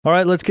All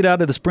right, let's get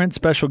out of the Sprint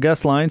special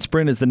guest line.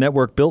 Sprint is the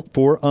network built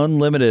for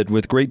unlimited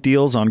with great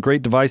deals on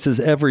great devices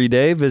every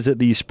day. Visit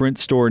the Sprint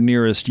store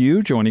nearest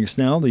you. Joining us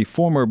now, the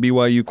former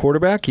BYU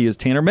quarterback. He is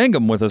Tanner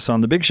Mangum with us on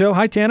The Big Show.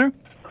 Hi, Tanner.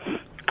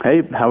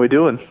 Hey, how we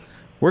doing?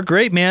 We're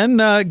great, man.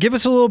 Give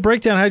us a little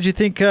breakdown. How did you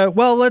think?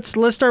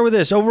 Let's start with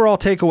this. Overall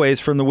takeaways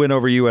from the win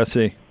over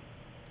USC.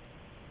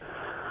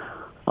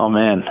 Oh,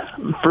 man.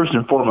 First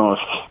and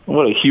foremost,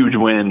 what a huge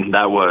win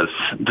that was,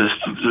 just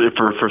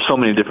for so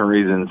many different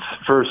reasons.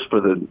 First,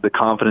 for the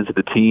confidence of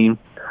the team.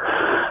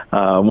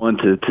 One,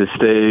 to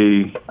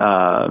stay,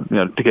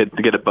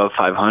 to get above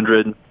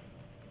 500.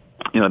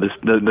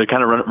 They're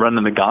kind of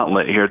running the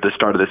gauntlet here at the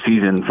start of the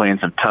season, playing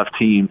some tough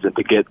teams, and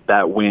to get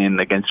that win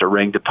against a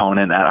ranked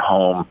opponent at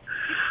home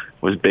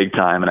was big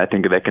time. And I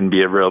think that can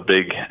be a real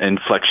big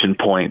inflection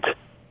point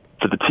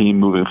for the team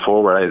moving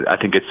forward. I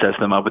think it sets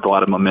them up with a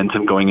lot of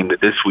momentum going into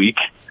this week,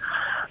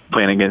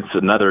 playing against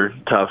another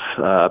tough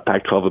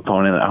Pac-12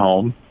 opponent at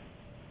home,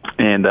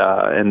 and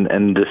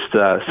just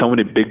so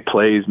many big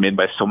plays made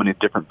by so many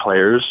different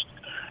players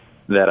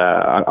that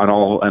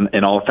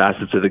in all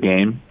facets of the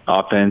game,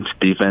 offense,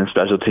 defense,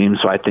 special teams.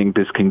 So I think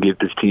this can give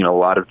this team a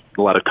lot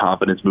of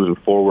confidence moving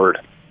forward,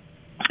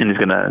 and is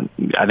gonna,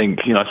 I think,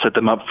 set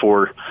them up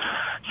for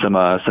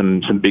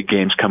some big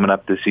games coming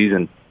up this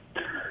season.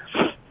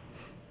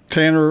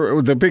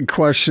 Tanner, the big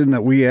question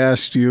that we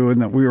asked you and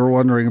that we were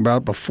wondering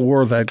about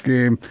before that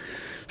game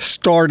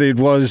started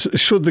was,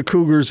 should the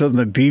Cougars on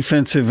the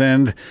defensive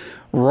end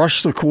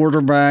rush the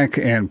quarterback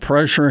and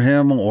pressure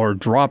him or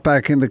drop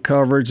back into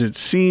coverage? It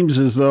seems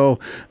as though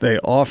they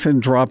often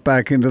drop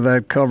back into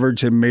that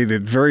coverage and made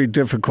it very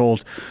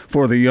difficult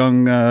for the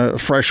young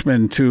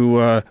freshman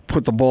to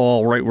put the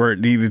ball right where it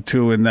needed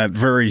to in that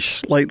very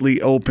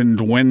slightly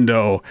opened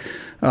window.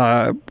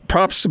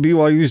 Props to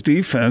BYU's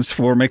defense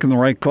for making the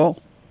right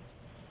call.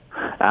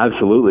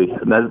 Absolutely.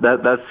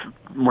 That's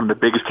one of the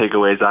biggest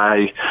takeaways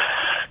I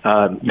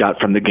got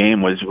from the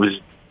game was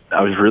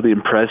I was really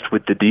impressed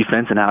with the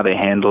defense and how they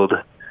handled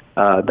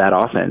that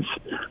offense.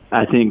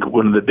 I think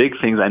one of the big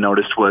things I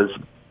noticed was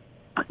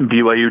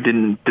BYU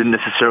didn't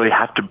necessarily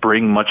have to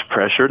bring much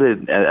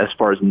pressure as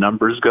far as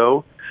numbers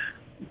go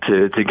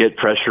to get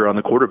pressure on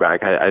the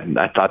quarterback.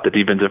 I thought the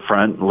defensive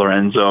front,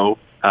 Lorenzo,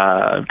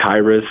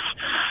 Kyrus,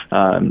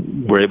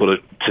 were able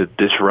to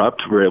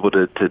disrupt. Were able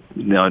to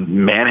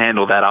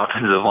manhandle that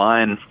offensive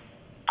line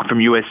from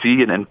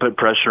USC and put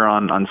pressure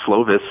on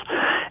Slovis,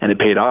 and it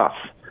paid off.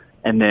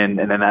 And then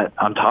that,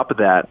 on top of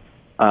that,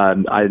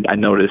 I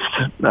noticed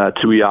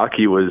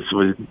Tuiaki was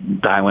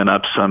dialing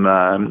up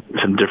some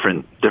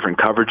different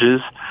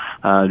coverages,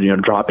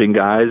 dropping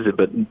guys,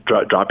 but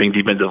dropping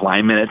defensive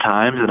linemen at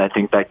times, and I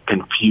think that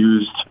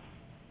confused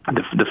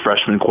the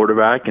freshman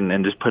quarterback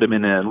and just put him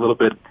in a little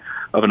bit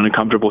of an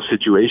uncomfortable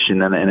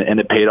situation, and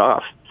it paid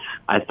off.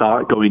 I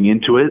thought going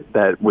into it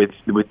that with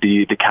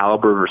the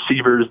caliber of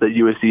receivers that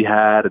USC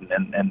had,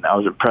 and I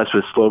was impressed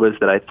with Slovis,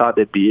 that I thought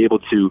they'd be able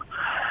to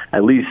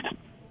at least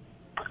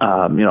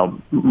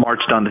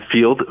march down the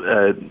field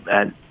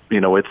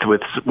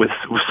with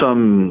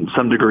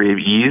some degree of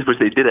ease, which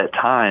they did at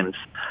times.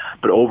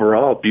 But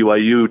overall,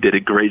 BYU did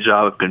a great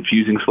job of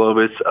confusing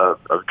Slovis,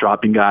 of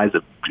dropping guys,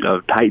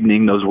 of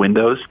tightening those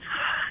windows,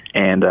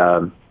 and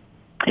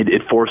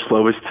it forced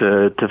Slovis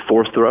to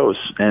force throws,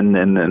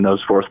 and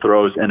those forced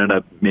throws ended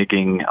up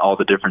making all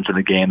the difference in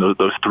the game.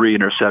 Those three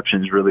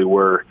interceptions really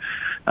were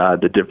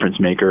the difference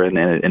maker,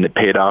 and it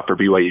paid off for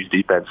BYU's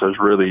defense. So I was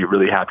really,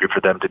 really happy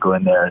for them to go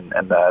in there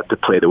and to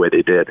play the way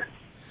they did.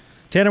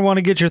 Tanner, I want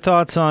to get your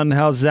thoughts on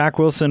how Zach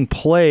Wilson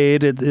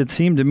played. It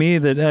seemed to me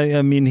that,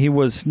 he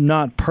was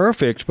not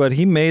perfect, but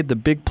he made the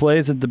big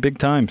plays at the big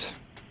times.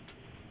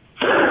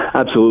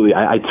 Absolutely.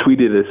 I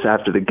tweeted this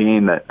after the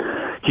game that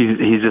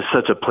he's just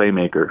such a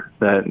playmaker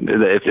that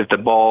if the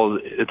ball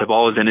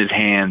is in his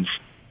hands,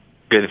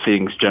 good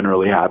things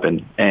generally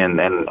happen, and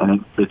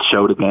it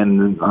showed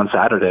again on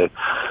Saturday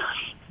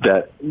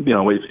that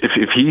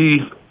if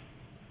he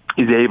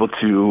is able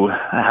to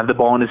have the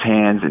ball in his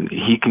hands and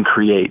he can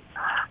create.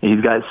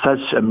 He's got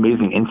such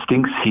amazing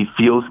instincts. He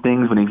feels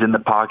things when he's in the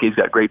pocket. He's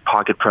got great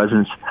pocket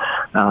presence.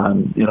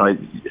 Obviously,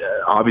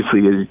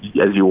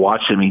 as you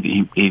watch him,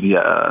 he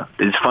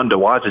is fun to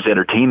watch. It's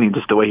entertaining,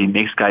 just the way he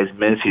makes guys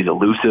miss. He's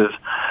elusive,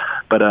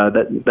 but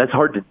that's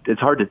hard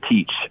to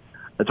teach.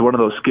 That's one of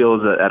those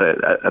skills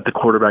at the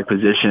quarterback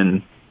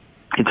position.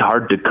 It's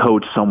hard to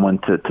coach someone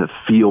to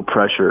feel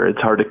pressure.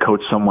 It's hard to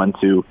coach someone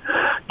to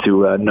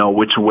know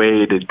which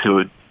way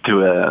to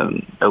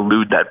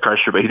elude that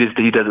pressure, but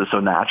he does it so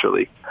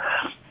naturally,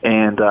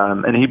 and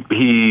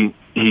he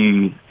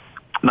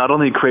not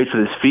only creates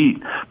with his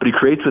feet, but he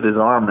creates with his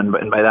arm, and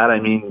by that I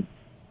mean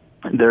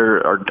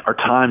there are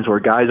times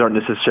where guys aren't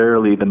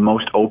necessarily the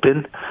most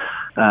open,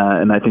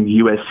 and I think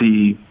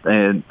USC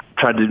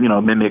tried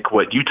to mimic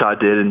what Utah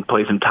did and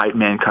play some tight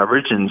man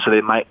coverage, and so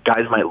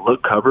guys might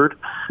look covered,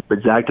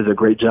 but Zach does a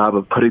great job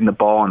of putting the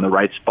ball in the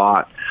right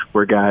spot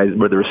where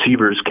the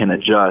receivers can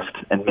adjust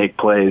and make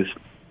plays.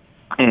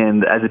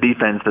 And as a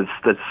defense,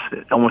 that's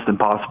almost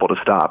impossible to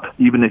stop.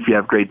 Even if you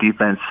have great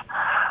defense,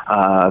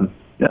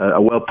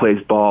 a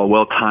well-placed ball,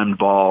 well-timed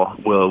ball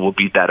will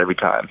beat that every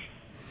time.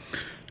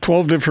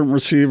 12 different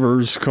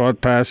receivers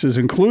caught passes,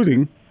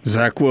 including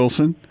Zach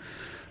Wilson.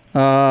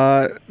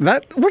 What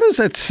does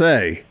that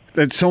say,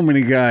 that so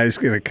many guys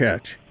get a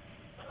catch?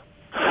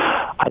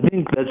 I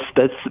think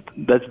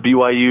that's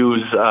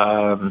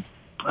BYU's.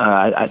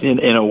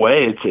 In a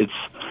way,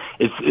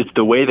 it's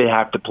the way they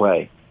have to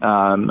play.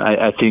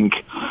 I think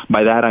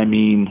by that I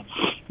mean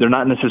they're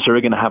not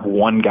necessarily going to have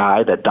one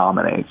guy that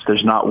dominates.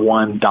 There's not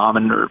one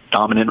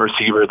dominant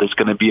receiver that's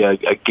going to be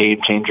a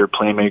game changer,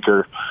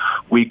 playmaker,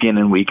 week in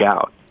and week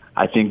out.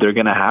 I think they're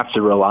going to have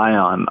to rely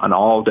on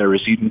all of their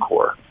receiving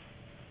core.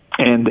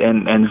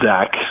 And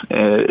Zach,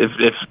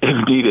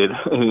 if needed,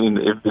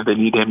 if they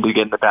need him to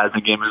get in the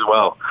passing game as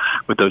well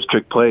with those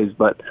trick plays.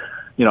 But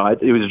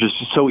it was just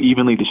so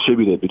evenly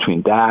distributed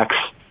between Dax,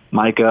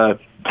 Micah,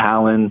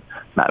 Talon,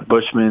 Matt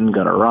Bushman,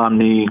 Gunnar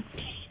Romney,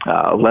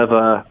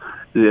 Leva.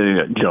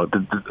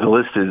 The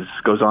list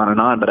goes on and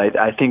on. But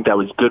I think that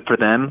was good for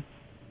them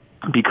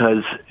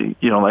because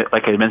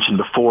like I mentioned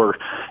before,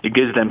 it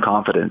gives them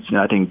confidence.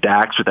 I think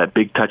Dax with that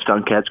big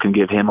touchdown catch can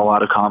give him a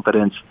lot of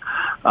confidence.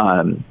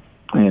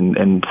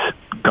 And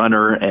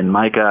Gunnar and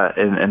Micah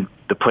and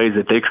the plays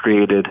that they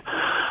created,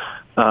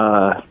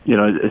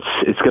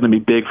 it's going to be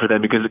big for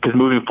them because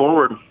moving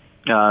forward,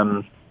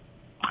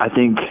 I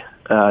think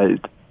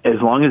as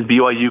long as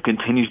BYU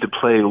continues to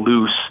play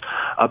loose,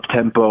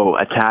 up-tempo,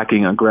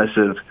 attacking,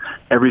 aggressive,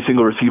 every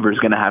single receiver is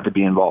going to have to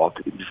be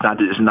involved. It's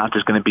not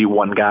just going to be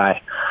one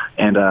guy,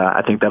 and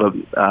I think that'll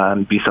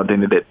be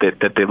something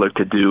that they look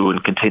to do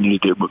and continue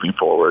to do moving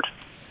forward.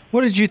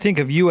 What did you think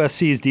of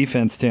USC's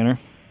defense, Tanner?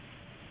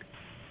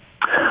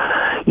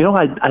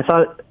 I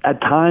thought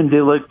at times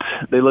they looked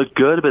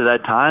good, but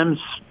at times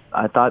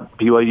I thought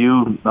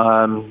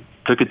BYU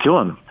took it to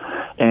them,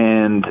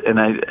 and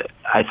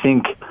I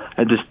think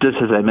just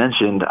as I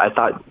mentioned, I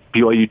thought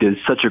BYU did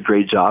such a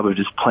great job of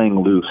just playing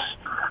loose.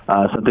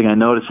 Something I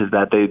noticed is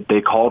that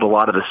they called a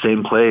lot of the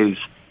same plays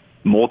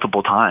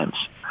multiple times,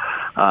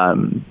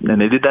 and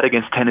they did that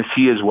against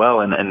Tennessee as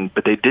well,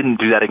 but they didn't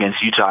do that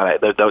against Utah.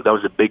 That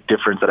was a big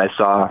difference that I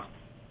saw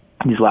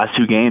these last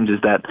two games, is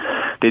that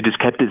they just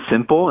kept it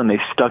simple and they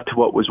stuck to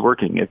what was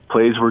working. If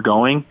plays were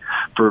going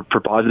for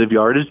positive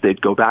yardage, they'd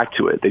go back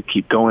to it. They'd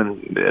keep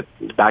going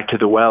back to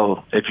the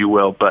well, if you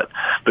will, but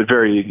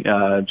very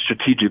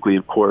strategically,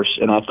 of course.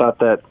 And I thought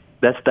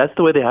that's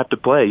the way they have to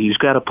play. You just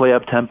got to play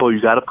up tempo. You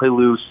got to play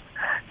loose.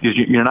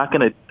 You're not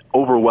going to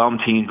overwhelm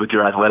teams with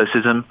your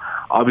athleticism.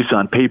 Obviously,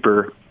 on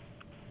paper,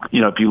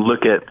 if you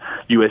look at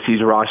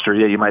USC's roster,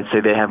 you might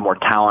say they have more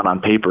talent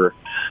on paper,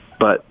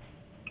 but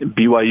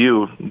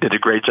BYU did a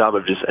great job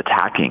of just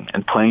attacking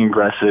and playing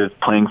aggressive,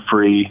 playing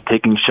free,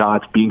 taking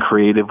shots, being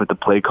creative with the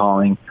play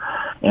calling.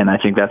 And I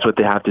think that's what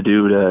they have to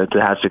do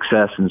to have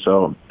success. And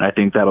so I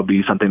think that'll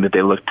be something that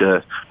they look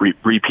to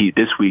repeat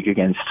this week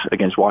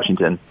against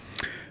Washington.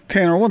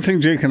 Tanner, one thing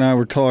Jake and I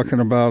were talking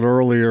about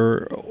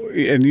earlier,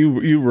 and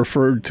you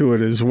referred to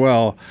it as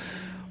well,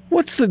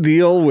 what's the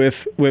deal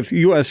with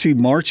USC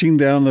marching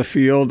down the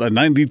field, a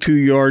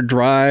 92-yard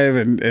drive,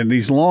 and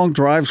these long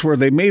drives where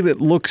they made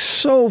it look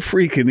so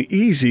freaking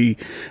easy,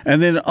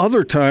 and then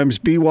other times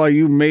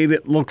BYU made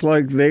it look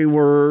like they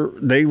were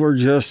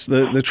just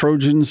the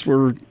Trojans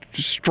were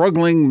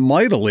struggling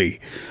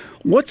mightily.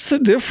 What's the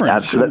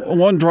difference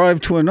one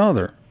drive to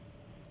another?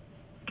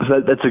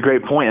 So that's a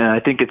great point, and I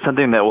think it's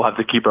something that we'll have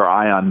to keep our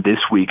eye on this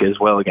week as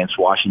well against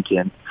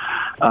Washington.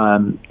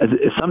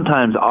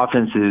 Sometimes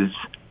offenses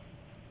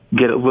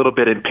get a little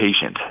bit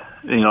impatient.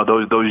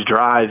 Those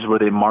drives where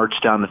they march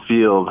down the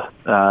field,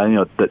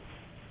 that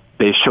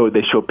they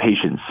show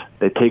patience.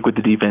 They take what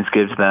the defense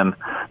gives them.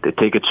 They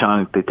take a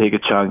chunk.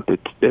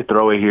 They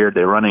throw it here.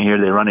 They run it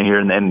here. They run it here,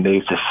 and then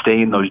they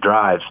sustain those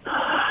drives.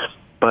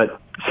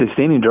 But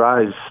sustaining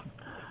drives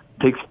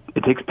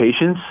takes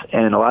patience,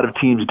 and a lot of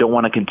teams don't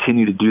want to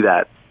continue to do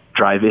that,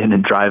 drive in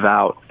and drive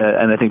out.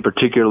 And I think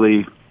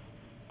particularly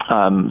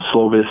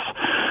Slovis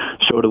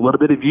showed a little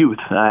bit of youth.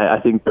 I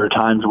think there are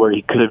times where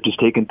he could have just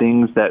taken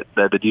things that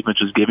the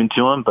defense was giving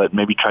to him, but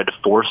maybe tried to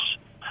force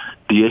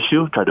the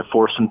issue, tried to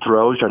force some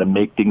throws, try to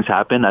make things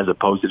happen as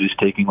opposed to just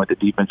taking what the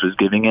defense was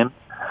giving him.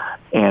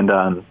 And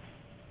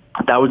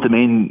that was the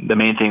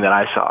main thing that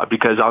I saw,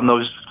 because on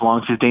those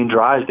long sustained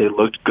drives, they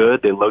looked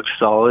good, they looked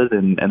solid,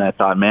 and I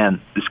thought, man,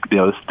 this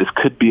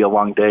could be a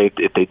long day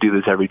if they do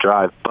this every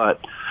drive. But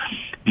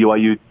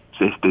BYU,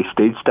 they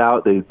stayed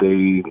stout. They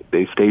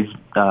stayed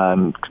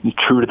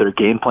true to their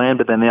game plan,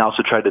 but then they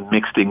also tried to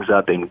mix things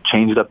up and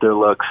changed up their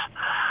looks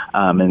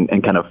and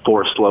kind of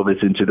forced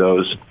Slovis into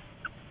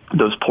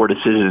those poor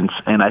decisions.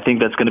 And I think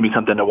that's going to be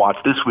something to watch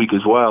this week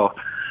as well.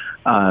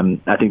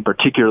 I think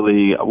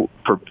particularly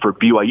for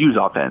BYU's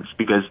offense,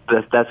 because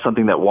that's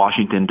something that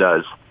Washington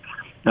does.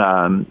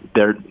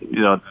 They're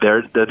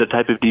the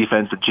type of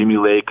defense that Jimmy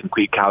Lake and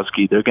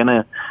Kwiatkowski, they're going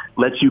to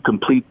let you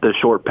complete the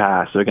short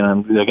pass. They're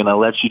going to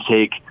let you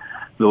take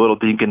the little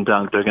dink and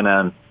dunk. They're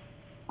going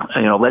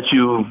let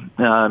you,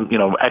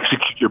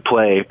 execute your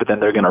play, but then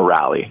they're going to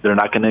rally. They're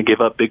not going to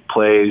give up big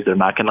plays. They're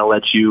not going to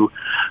let you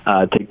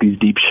take these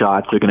deep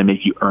shots. They're going to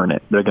make you earn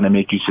it. They're going to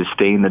make you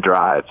sustain the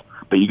drive.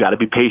 But you got to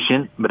be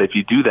patient. But if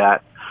you do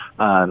that,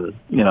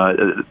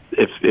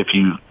 if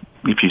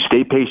you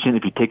stay patient,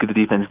 if you take what the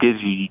defense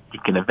gives you, you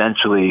can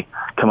eventually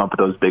come up with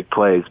those big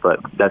plays. But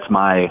that's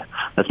my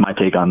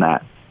take on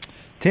that.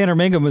 Tanner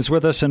Mangum is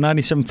with us on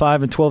 97.5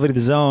 and 1280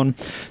 The Zone.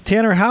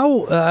 Tanner,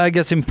 how,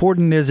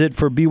 important is it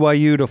for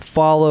BYU to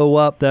follow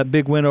up that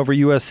big win over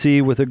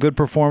USC with a good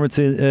performance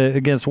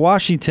against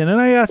Washington?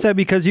 And I ask that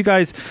because you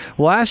guys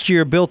last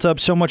year built up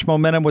so much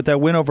momentum with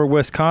that win over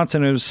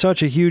Wisconsin. It was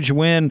such a huge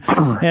win.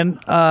 And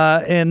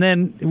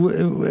then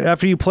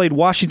after you played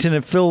Washington,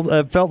 it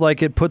felt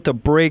like it put the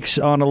brakes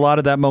on a lot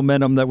of that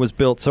momentum that was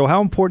built. So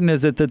how important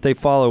is it that they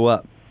follow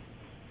up?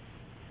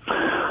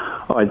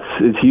 Oh,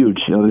 it's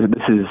huge.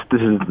 This is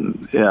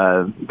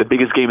the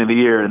biggest game of the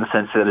year in the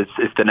sense that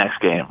it's the next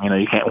game.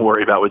 You can't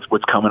worry about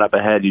what's coming up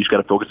ahead. You just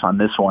got to focus on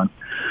this one.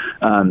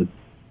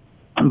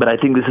 But I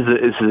think this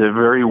is a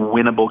very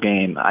winnable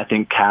game. I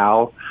think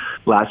Cal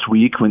last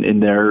week, when in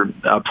their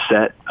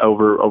upset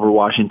over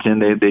Washington,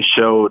 they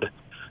showed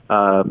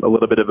a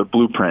little bit of a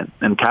blueprint.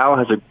 And Cal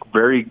has a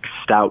very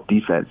stout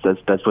defense. That's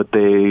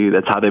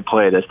how they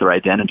play. That's their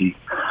identity.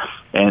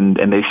 And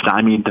they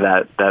stymied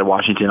that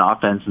Washington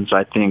offense. And so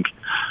I think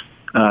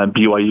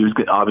BYU is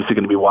obviously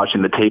going to be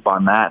watching the tape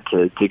on that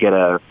to get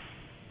a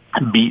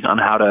beat on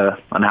how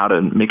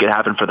to make it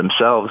happen for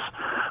themselves.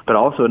 But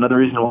also another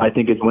reason why I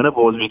think it's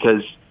winnable is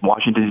because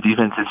Washington's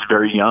defense is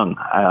very young.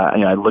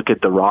 I look at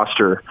the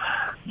roster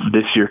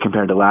this year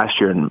compared to last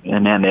year, and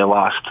man, they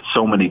lost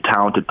so many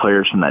talented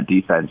players from that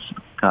defense.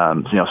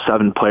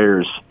 7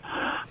 players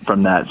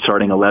from that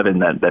starting 11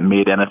 that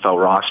made NFL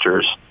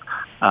rosters.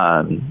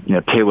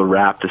 Taylor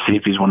Rapp, the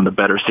safety, is one of the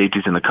better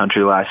safeties in the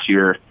country last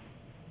year.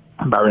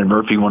 Byron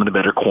Murphy, one of the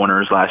better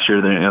corners last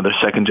year. Their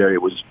secondary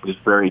was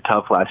very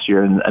tough last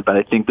year, but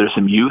I think there's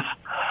some youth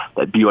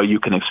that BYU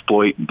can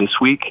exploit this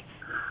week.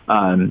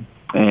 And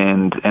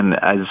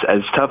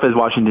as tough as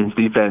Washington's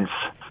defense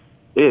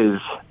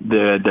is,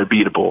 they're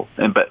beatable.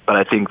 But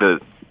I think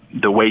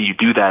the way you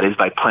do that is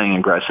by playing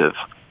aggressive,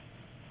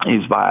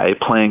 is by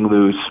playing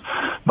loose,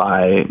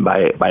 by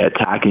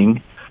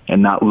attacking,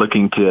 and not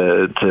looking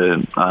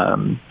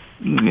to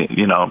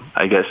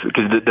I guess,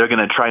 because they're going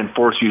to try and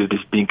force you to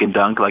just dink and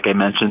dunk. Like I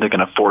mentioned, they're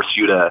going to force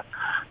you to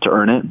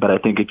earn it. But I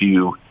think if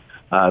you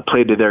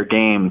play to their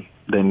game,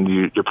 then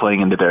you're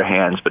playing into their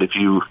hands. But if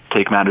you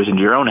take matters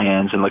into your own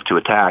hands and look to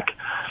attack,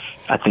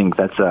 I think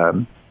that's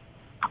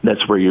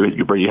where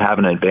you have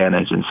an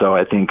advantage. And so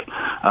I think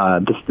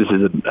this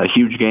is a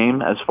huge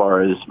game as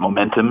far as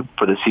momentum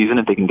for the season.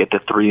 If they can get to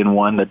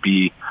 3-1, that'd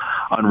be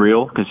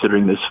unreal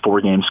considering this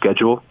 4-game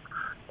schedule.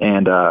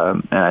 And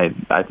I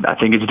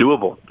think it's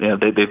doable.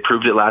 They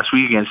proved it last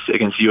week against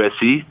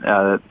USC.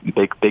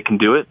 They can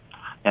do it,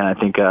 and I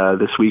think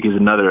this week is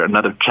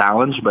another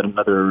challenge, but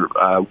another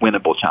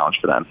winnable challenge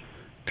for them.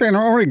 Tanner,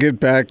 I want to get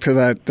back to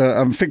that.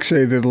 I'm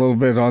fixated a little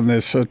bit on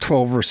this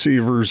 12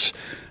 receivers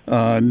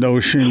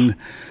notion.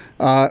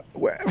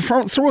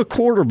 Through a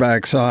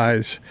quarterback's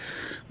eyes,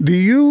 do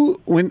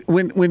you,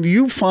 when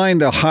you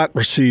find a hot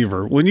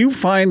receiver, when you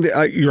find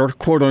your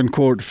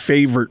quote-unquote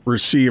favorite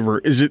receiver,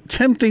 is it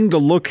tempting to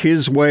look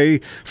his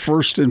way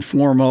first and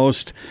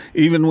foremost,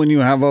 even when you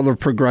have other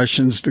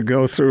progressions to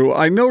go through?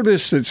 I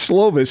noticed that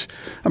Slovis,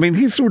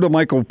 he threw to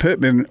Michael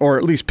Pittman, or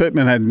at least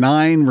Pittman had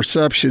 9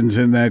 receptions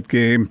in that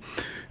game.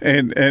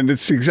 And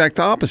it's the exact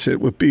opposite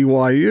with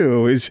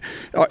BYU.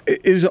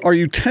 Are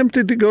you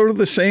tempted to go to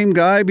the same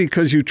guy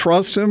because you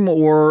trust him,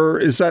 or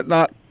is that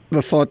not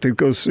the thought that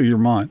goes through your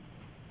mind?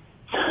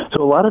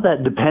 So a lot of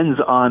that depends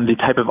on the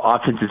type of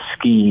offensive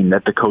scheme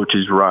that the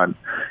coaches run.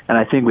 And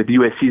I think with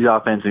USC's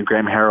offense and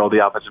Graham Harrell,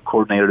 the offensive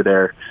coordinator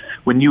there,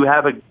 when you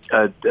have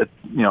a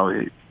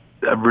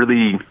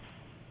really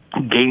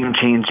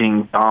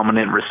game-changing,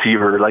 dominant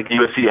receiver like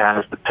USC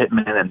has, the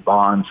Pittman and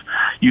Bonds,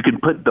 you can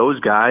put those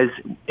guys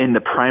in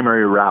the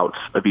primary routes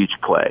of each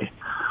play.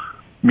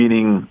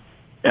 Meaning,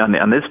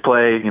 on this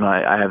play,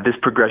 I have this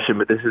progression,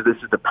 but this is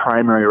the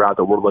primary route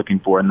that we're looking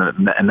for, and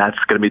that's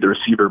going to be the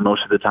receiver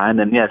most of the time.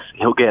 Then yes,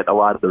 he'll get a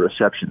lot of the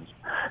receptions,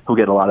 he'll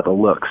get a lot of the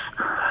looks.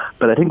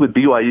 But I think with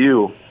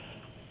BYU,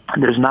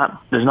 there's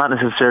not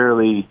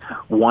necessarily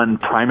one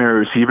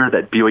primary receiver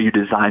that BYU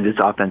designs its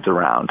offense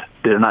around.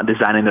 They're not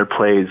designing their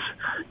plays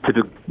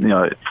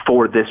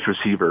for this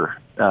receiver,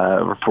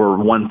 or for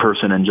one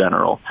person in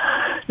general.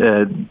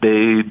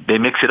 They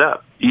mix it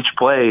up. Each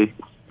play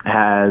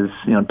has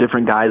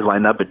different guys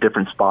lined up at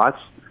different spots,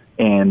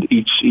 and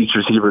each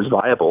receiver is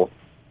viable.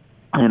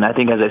 And I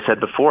think, as I said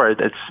before,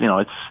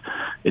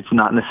 it's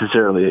not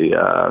necessarily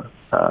a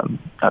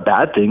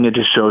bad thing. It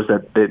just shows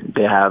that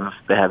they have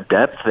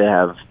depth. They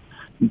have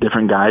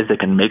different guys that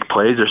can make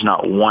plays. There's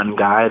not one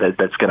guy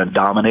that's going to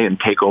dominate and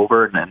take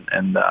over.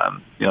 And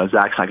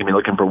Zach's not going to be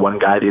looking for one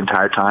guy the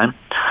entire time.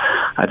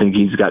 I think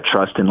he's got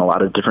trust in a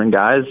lot of different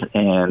guys,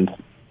 and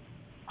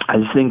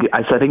I think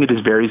it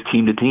just varies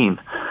team to team.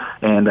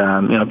 And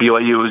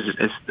BYU is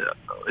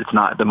it's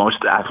not the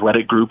most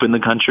athletic group in the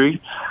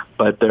country,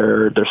 but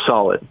they're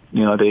solid.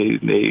 They're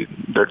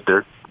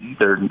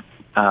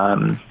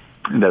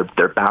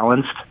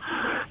balanced,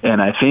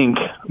 and I think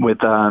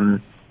with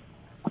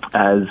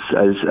as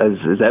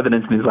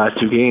evidenced in these last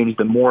two games,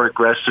 the more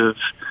aggressive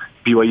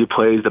BYU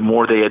plays, the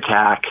more they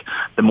attack,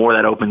 the more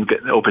that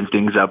opens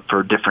things up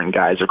for different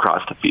guys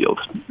across the field.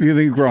 You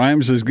think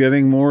Grimes is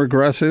getting more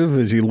aggressive?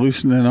 Is he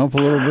loosening up a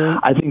little bit?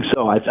 I think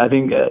so. I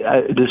think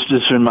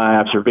just from my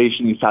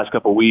observation these past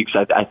couple of weeks,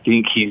 I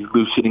think he's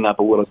loosening up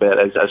a little bit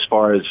as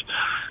far as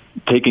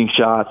taking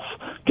shots,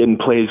 getting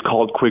plays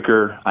called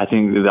quicker. I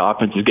think the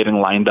offense is getting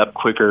lined up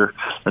quicker.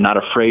 They're not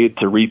afraid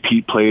to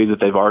repeat plays that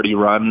they've already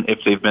run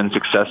if they've been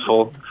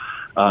successful.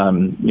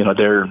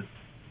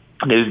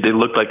 They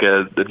look like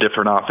a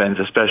different offense,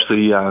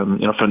 especially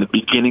from the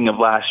beginning of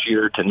last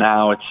year to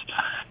now.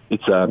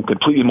 It's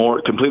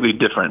completely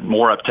different,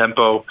 more up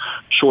tempo,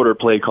 shorter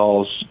play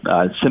calls,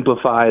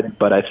 simplified.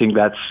 But I think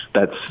that's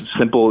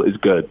simple is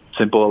good.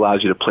 Simple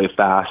allows you to play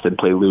fast and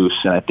play loose,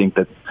 and I think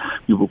that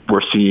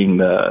we're seeing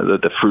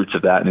the fruits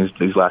of that in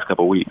these last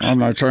couple of weeks. I'm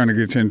not trying to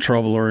get you in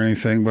trouble or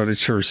anything, but it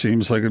sure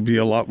seems like it'd be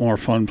a lot more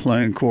fun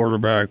playing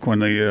quarterback when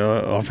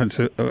the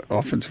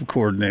offensive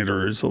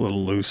coordinator is a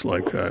little loose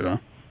like that, huh?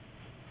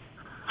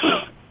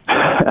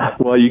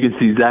 Well, you can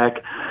see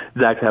Zach's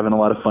having a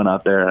lot of fun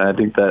out there, and I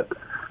think that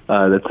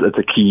that's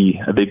a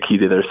big key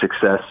to their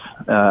success,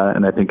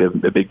 and I think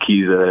a big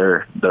key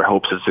to their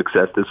hopes of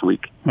success this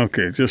week.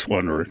 Okay, just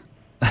wondering.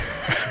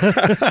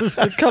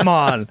 Come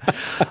on,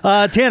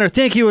 Tanner.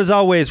 Thank you as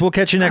always. We'll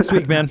catch you next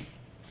week, man.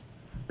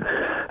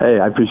 Hey,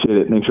 I appreciate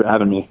it. Thanks for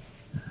having me.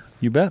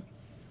 You bet.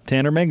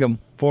 Tanner Mangum,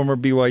 former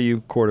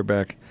BYU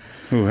quarterback,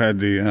 who had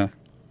the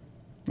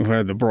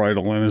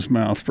bridle in his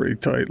mouth pretty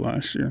tight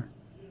last year.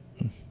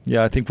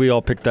 Yeah, I think we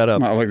all picked that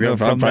up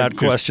from that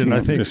question.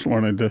 I think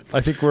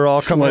we're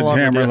all coming along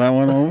sledgehammer that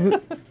one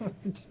over.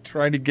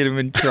 Trying to get him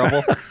in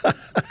trouble.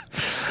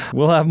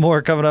 We'll have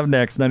more coming up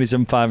next.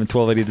 97.5 and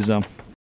 1280 The Zone.